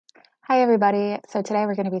Hi, everybody. So today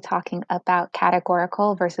we're going to be talking about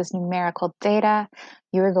categorical versus numerical data.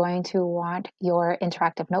 You are going to want your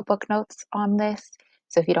interactive notebook notes on this.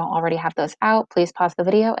 So if you don't already have those out, please pause the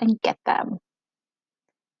video and get them.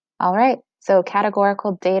 All right. So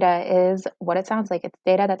categorical data is what it sounds like. It's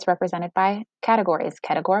data that's represented by categories,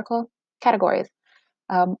 categorical categories,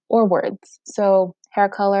 or words. So hair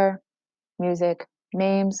color, music,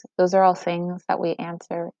 names, those are all things that we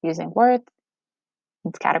answer using words.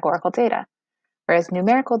 It's categorical data. Whereas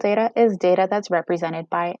numerical data is data that's represented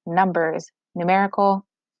by numbers. Numerical,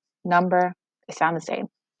 number, they sound the same.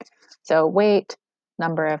 So weight,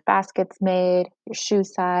 number of baskets made, your shoe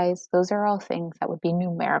size, those are all things that would be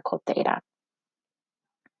numerical data.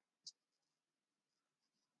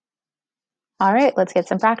 All right, let's get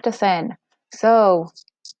some practice in. So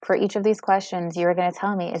for each of these questions, you're going to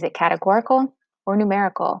tell me, is it categorical or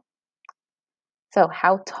numerical? So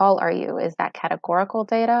how tall are you? Is that categorical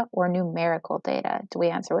data or numerical data? Do we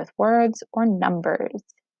answer with words or numbers?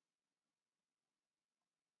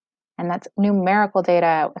 And that's numerical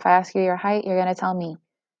data. If I ask you your height, you're going to tell me,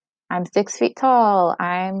 I'm 6 feet tall,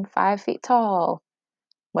 I'm 5 feet tall,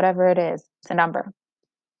 whatever it is, it's a number.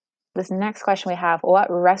 This next question we have,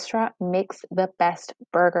 what restaurant makes the best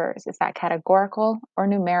burgers? Is that categorical or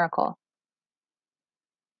numerical?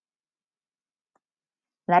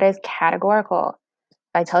 That is categorical.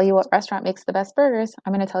 If I tell you what restaurant makes the best burgers,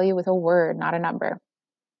 I'm going to tell you with a word, not a number.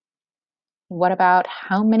 What about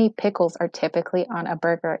how many pickles are typically on a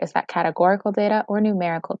burger? Is that categorical data or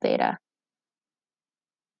numerical data?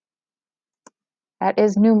 That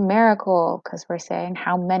is numerical because we're saying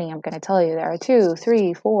how many. I'm going to tell you there are 2,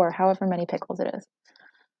 3, 4, however many pickles it is.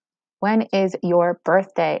 When is your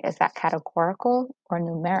birthday? Is that categorical or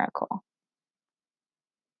numerical?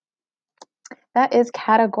 That is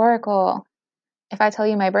categorical. If I tell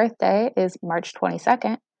you my birthday is March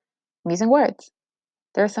 22nd, I'm using words.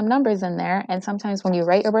 There are some numbers in there, and sometimes when you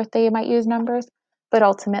write your birthday, you might use numbers, but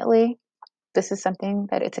ultimately, this is something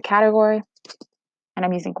that it's a category, and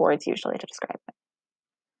I'm using words usually to describe it.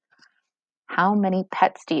 How many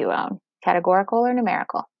pets do you own? Categorical or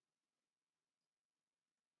numerical?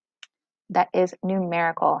 That is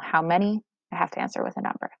numerical. How many? I have to answer with a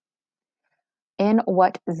number. In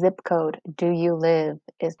what zip code do you live?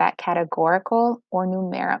 Is that categorical or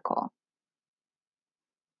numerical?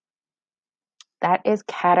 That is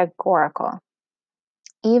categorical.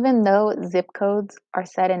 Even though zip codes are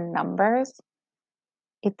set in numbers,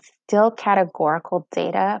 it's still categorical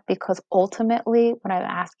data because ultimately, when I'm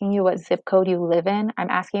asking you what zip code you live in, I'm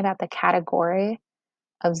asking about the category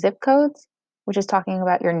of zip codes, which is talking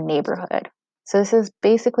about your neighborhood. So this is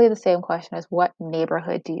basically the same question as what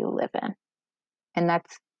neighborhood do you live in? And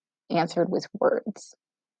that's answered with words.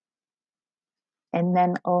 And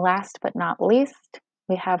then last but not least,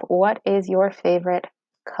 we have what is your favorite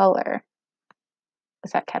color?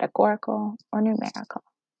 Is that categorical or numerical?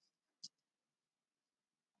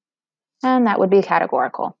 And that would be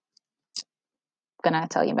categorical. I'm gonna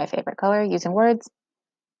tell you my favorite color using words.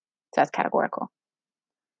 So that's categorical.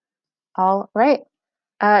 All right.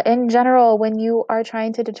 In general, when you are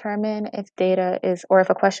trying to determine if data is, or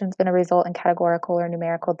if a question is going to result in categorical or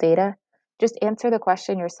numerical data, just answer the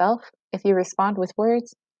question yourself. If you respond with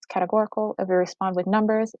words, it's categorical. If you respond with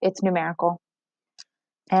numbers, it's numerical.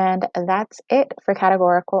 And that's it for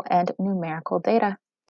categorical and numerical data.